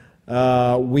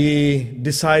 we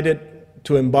decided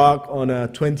to embark on a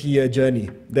 20-year journey,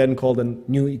 then called a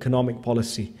new economic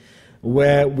policy,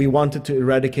 where we wanted to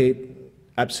eradicate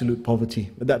absolute poverty.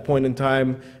 At that point in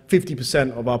time,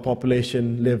 50% of our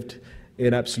population lived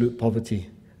in absolute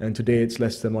poverty, and today it's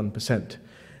less than 1%.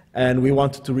 And we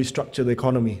wanted to restructure the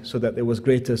economy so that there was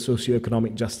greater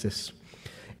socio-economic justice.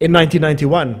 In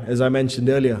 1991, as I mentioned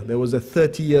earlier, there was a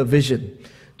 30-year vision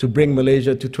to bring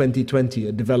Malaysia to 2020,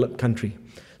 a developed country.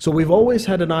 So we've always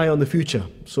had an eye on the future.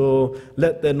 So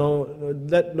let no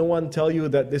one tell you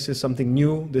that this is something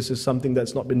new, this is something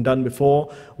that's not been done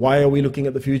before. Why are we looking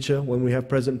at the future when we have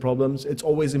present problems? It's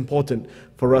always important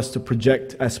for us to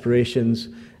project aspirations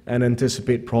and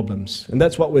anticipate problems. And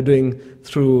that's what we're doing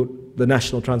through the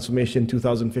National Transformation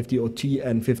 2050, or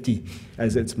TN50,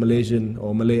 as its Malaysian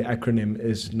or Malay acronym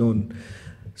is known.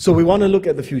 So we want to look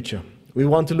at the future. We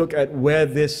want to look at where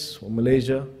this, or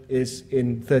Malaysia, is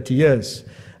in 30 years.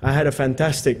 I had a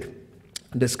fantastic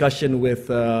discussion with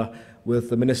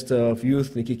the Minister of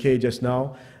Youth, Nikki K, just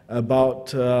now, about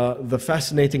the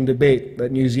fascinating debate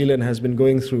that New Zealand has been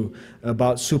going through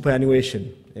about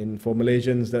superannuation, and for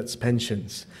Malaysians that's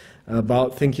pensions,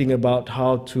 about thinking about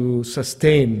how to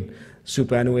sustain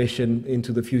superannuation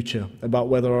into the future, about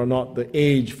whether or not the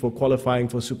age for qualifying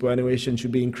for superannuation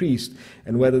should be increased,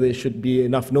 and whether there should be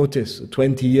enough notice, a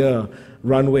 20-year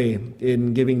runway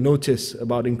in giving notice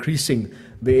about increasing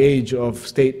the age of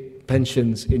state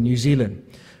pensions in New Zealand.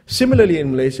 Similarly,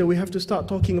 in Malaysia, we have to start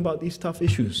talking about these tough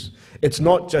issues. It's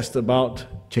not just about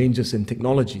changes in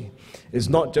technology. It's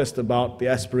not just about the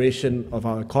aspiration of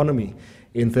our economy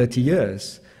in 30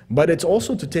 years. But it's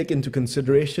also to take into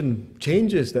consideration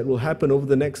changes that will happen over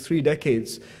the next 3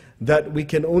 decades that we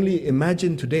can only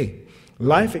imagine today.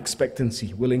 Life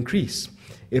expectancy will increase.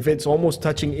 If it's almost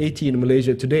touching 80 in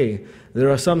Malaysia today, there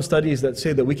are some studies that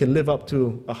say that we can live up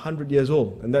to 100 years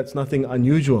old, and that's nothing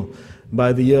unusual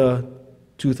by the year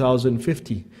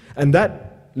 2050. And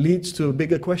that leads to a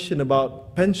bigger question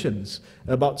about pensions,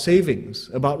 about savings,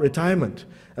 about retirement,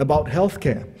 about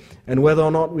healthcare, and whether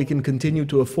or not we can continue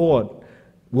to afford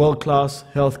world-class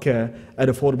healthcare at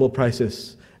affordable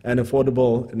prices and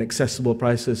affordable and accessible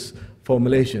prices for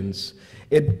Malaysians.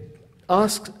 It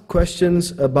asks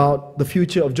questions about the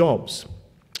future of jobs.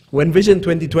 When Vision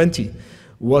 2020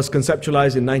 was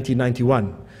conceptualized in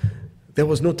 1991, there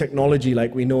was no technology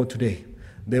like we know today.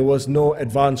 There was no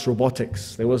advanced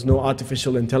robotics. There was no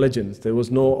artificial intelligence. There was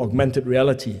no augmented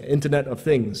reality, Internet of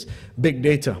Things, big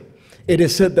data. It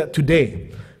is said that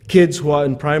today, kids who are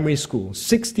in primary school,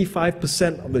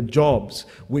 65% of the jobs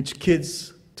which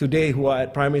kids today who are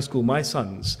at primary school, my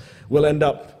sons, will end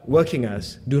up working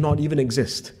as, do not even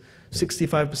exist.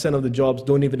 65% of the jobs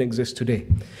don't even exist today.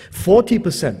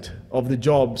 40% of the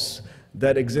jobs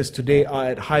that exist today are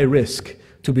at high risk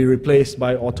to be replaced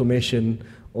by automation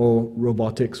or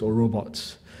robotics or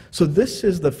robots. So this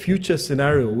is the future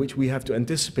scenario which we have to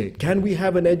anticipate. Can we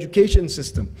have an education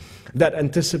system that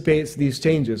anticipates these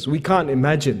changes? We can't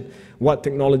imagine what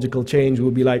technological change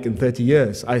will be like in 30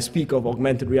 years. I speak of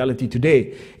augmented reality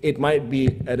today. It might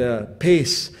be at a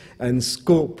pace and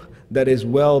scope that is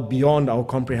well beyond our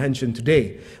comprehension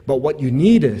today. But what you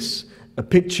need is a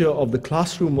picture of the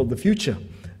classroom of the future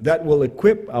that will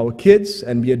equip our kids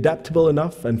and be adaptable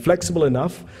enough and flexible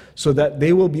enough so that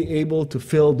they will be able to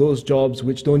fill those jobs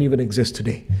which don't even exist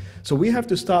today. So we have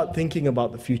to start thinking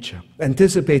about the future,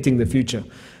 anticipating the future,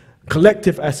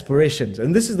 collective aspirations.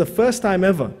 And this is the first time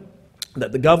ever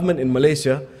that the government in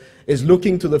Malaysia is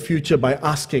looking to the future by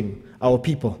asking our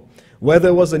people. Whether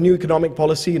it was a new economic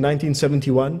policy in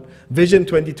 1971, Vision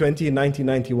 2020 in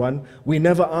 1991, we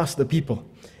never asked the people.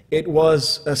 It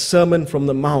was a sermon from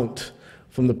the Mount,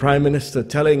 from the Prime Minister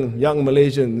telling young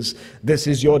Malaysians, this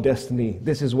is your destiny,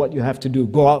 this is what you have to do,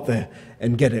 go out there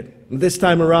and get it. This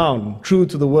time around, true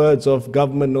to the words of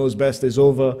government knows best is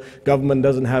over, government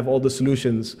doesn't have all the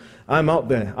solutions, I'm out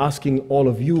there asking all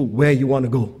of you where you want to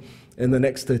go in the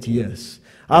next 30 years.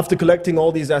 After collecting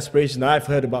all these aspirations, I've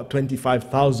heard about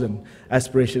 25,000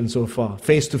 aspirations so far,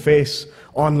 face-to-face,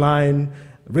 online,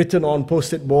 written on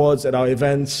post-it boards at our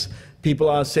events. People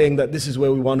are saying that this is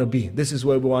where we want to be, this is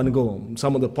where we want to go.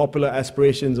 Some of the popular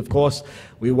aspirations, of course,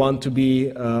 we want to be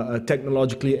a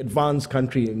technologically advanced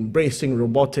country, embracing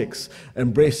robotics,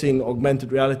 embracing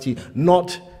augmented reality,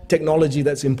 not technology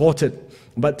that's imported,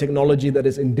 but technology that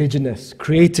is indigenous,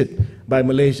 created by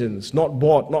Malaysians, not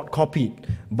bought, not copied,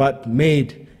 but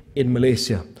made in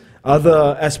Malaysia.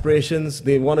 Other aspirations,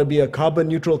 they want to be a carbon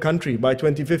neutral country by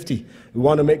 2050. We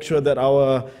want to make sure that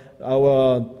our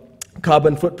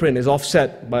carbon footprint is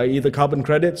offset by either carbon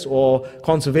credits or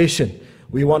conservation.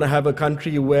 We want to have a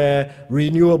country where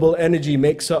renewable energy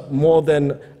makes up more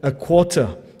than a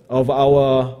quarter of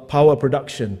our power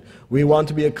production. We want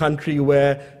to be a country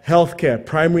where healthcare,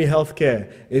 primary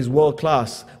healthcare, is world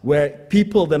class, where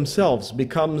people themselves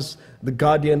becomes the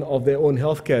guardian of their own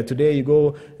healthcare. Today you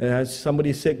go,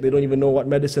 somebody's sick, they don't even know what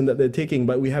medicine that they're taking,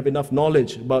 but we have enough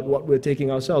knowledge about what we're taking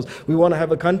ourselves. We want to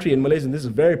have a country in Malaysia, and this is a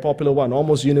very popular one,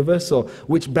 almost universal,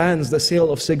 which bans the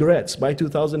sale of cigarettes by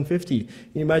 2050. Can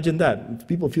you imagine that?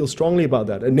 People feel strongly about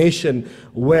that. A nation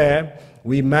where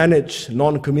we manage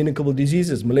non-communicable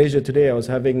diseases. Malaysia today, I was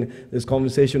having this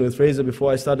conversation with Fraser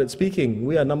before I started speaking.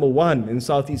 We are #1 in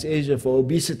Southeast Asia for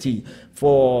obesity,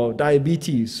 for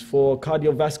diabetes, for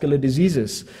cardiovascular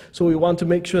diseases. So we want to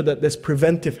make sure that there's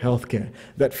preventive healthcare,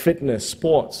 that fitness,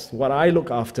 sports, what I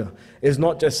look after, is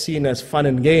not just seen as fun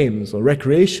and games or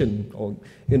recreation or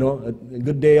a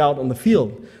good day out on the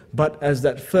field. but as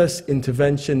that first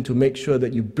intervention to make sure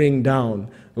that you bring down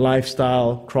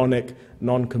lifestyle, chronic,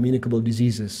 non-communicable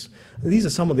diseases. These are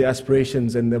some of the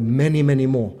aspirations, and there are many, many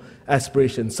more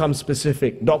aspirations, some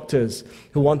specific. Doctors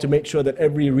who want to make sure that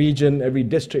every region, every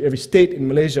district, every state in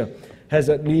Malaysia has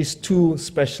at least 2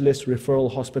 specialist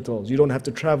referral hospitals. You don't have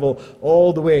to travel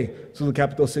all the way to the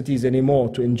capital cities anymore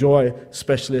to enjoy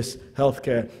specialist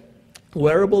healthcare.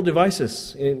 Wearable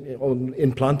devices, or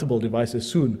implantable devices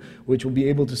soon, which will be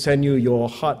able to send you your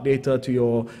heart data to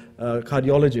your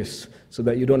cardiologist so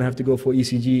that you don't have to go for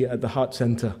ECG at the heart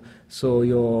center. So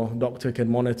your doctor can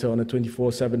monitor on a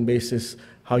 24/7 basis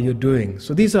how you're doing.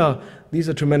 So these are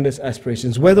tremendous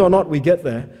aspirations. Whether or not we get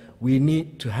there, we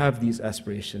need to have these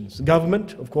aspirations.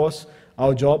 Government, of course,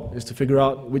 our job is to figure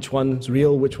out which one's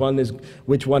real, which one is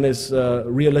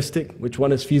realistic, which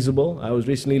one is feasible. I was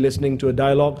recently listening to a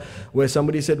dialogue where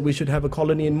somebody said we should have a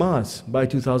colony in Mars by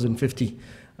 2050.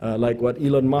 Like what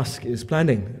Elon Musk is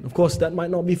planning. Of course, that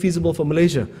might not be feasible for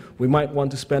Malaysia. We might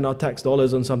want to spend our tax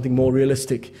dollars on something more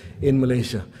realistic in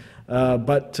Malaysia.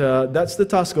 But that's the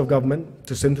task of government,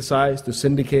 to synthesize, to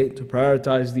syndicate, to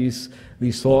prioritize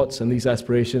these thoughts and these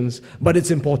aspirations. But it's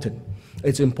important.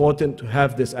 It's important to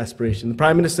have this aspiration. The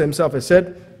Prime Minister himself has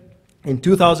said, in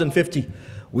 2050,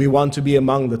 we want to be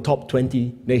among the top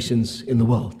 20 nations in the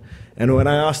world. And when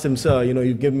I asked him, sir,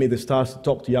 you've given me this task to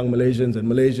talk to young Malaysians and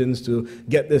Malaysians to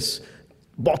get this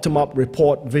bottom-up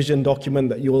report, vision document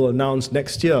that you will announce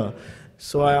next year.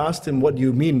 So I asked him, what do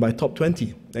you mean by top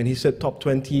 20? And he said top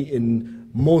 20 in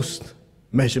most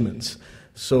measurements.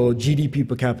 So GDP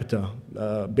per capita,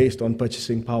 based on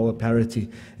purchasing power parity,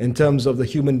 in terms of the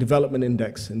Human Development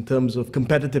Index, in terms of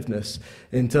competitiveness,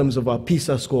 in terms of our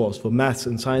PISA scores for maths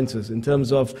and sciences, in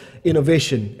terms of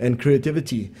innovation and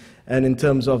creativity, and in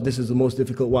terms of, this is the most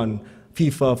difficult one,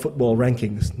 FIFA football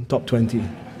rankings, top 20.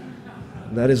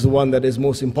 That is the one that is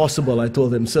most impossible, I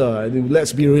told him, sir.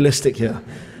 Let's be realistic here.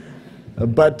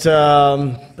 But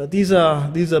these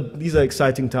are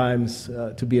exciting times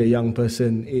to be a young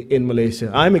person in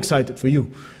Malaysia. I'm excited for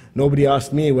you. Nobody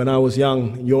asked me when I was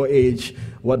young, your age,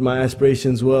 what my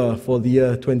aspirations were for the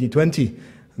year 2020.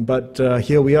 But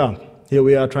here we are. Here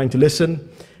we are trying to listen.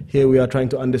 Here we are trying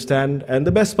to understand. And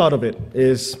the best part of it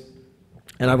is,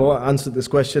 and I've answered this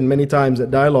question many times at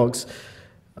dialogues,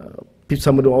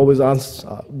 somebody will always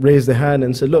raise their hand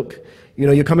and say, look,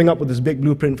 you're coming up with this big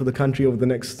blueprint for the country over the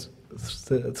next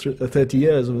 30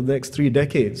 years, over the next 3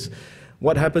 decades.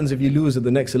 What happens if you lose at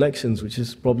the next elections, which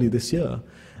is probably this year?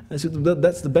 I said,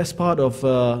 that's the best part of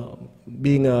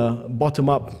being a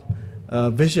bottom-up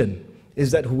vision,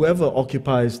 is that whoever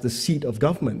occupies the seat of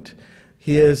government,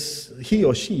 he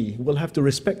or she will have to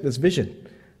respect this vision,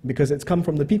 because it's come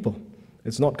from the people.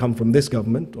 It's not come from this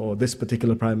government or this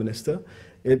particular Prime Minister.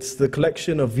 It's the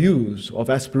collection of views,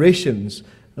 of aspirations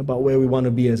about where we want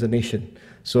to be as a nation.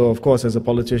 So, of course, as a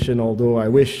politician, although I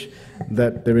wish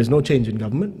that there is no change in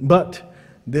government, but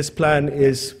this plan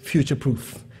is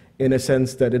future-proof in a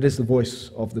sense that it is the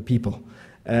voice of the people.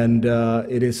 And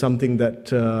it is something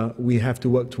that we have to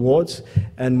work towards.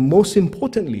 And most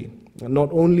importantly, not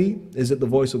only is it the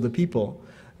voice of the people,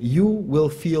 you will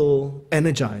feel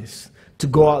energized to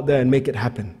go out there and make it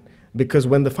happen. Because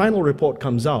when the final report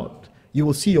comes out, you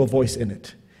will see your voice in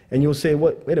it. And you'll say,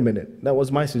 wait a minute, that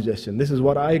was my suggestion. This is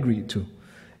what I agreed to.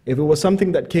 If it was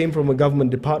something that came from a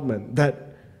government department,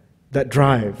 that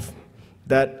drive,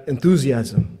 that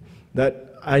enthusiasm,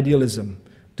 that idealism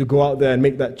to go out there and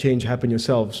make that change happen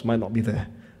yourselves might not be there.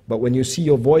 But when you see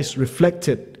your voice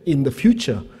reflected in the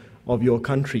future of your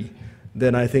country,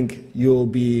 then I think you'll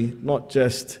be not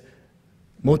just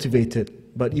motivated,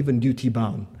 but even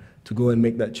duty-bound to go and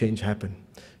make that change happen.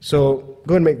 So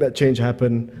go and make that change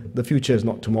happen. The future is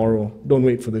not tomorrow. Don't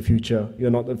wait for the future.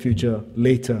 You're not the future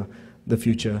later. The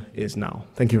future is now.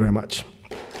 Thank you very much.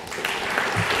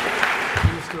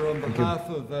 Minister, on behalf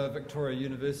of Victoria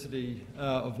University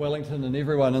of Wellington and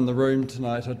everyone in the room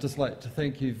tonight, I'd just like to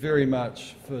thank you very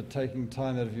much for taking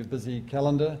time out of your busy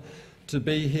calendar to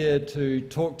be here to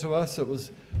talk to us. It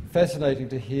was fascinating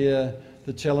to hear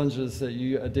the challenges that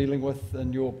you are dealing with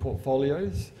in your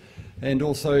portfolios, and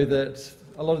also that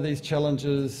a lot of these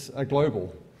challenges are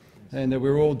global and that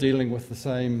we're all dealing with the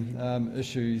same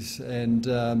issues,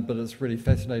 but it's really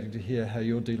fascinating to hear how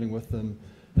you're dealing with them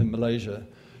in Malaysia.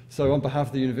 So on behalf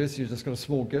of the university, I've just got a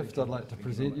small gift I'd like to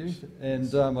present you,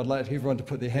 and I'd like everyone to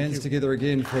put their hands together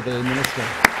again for the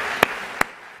Minister.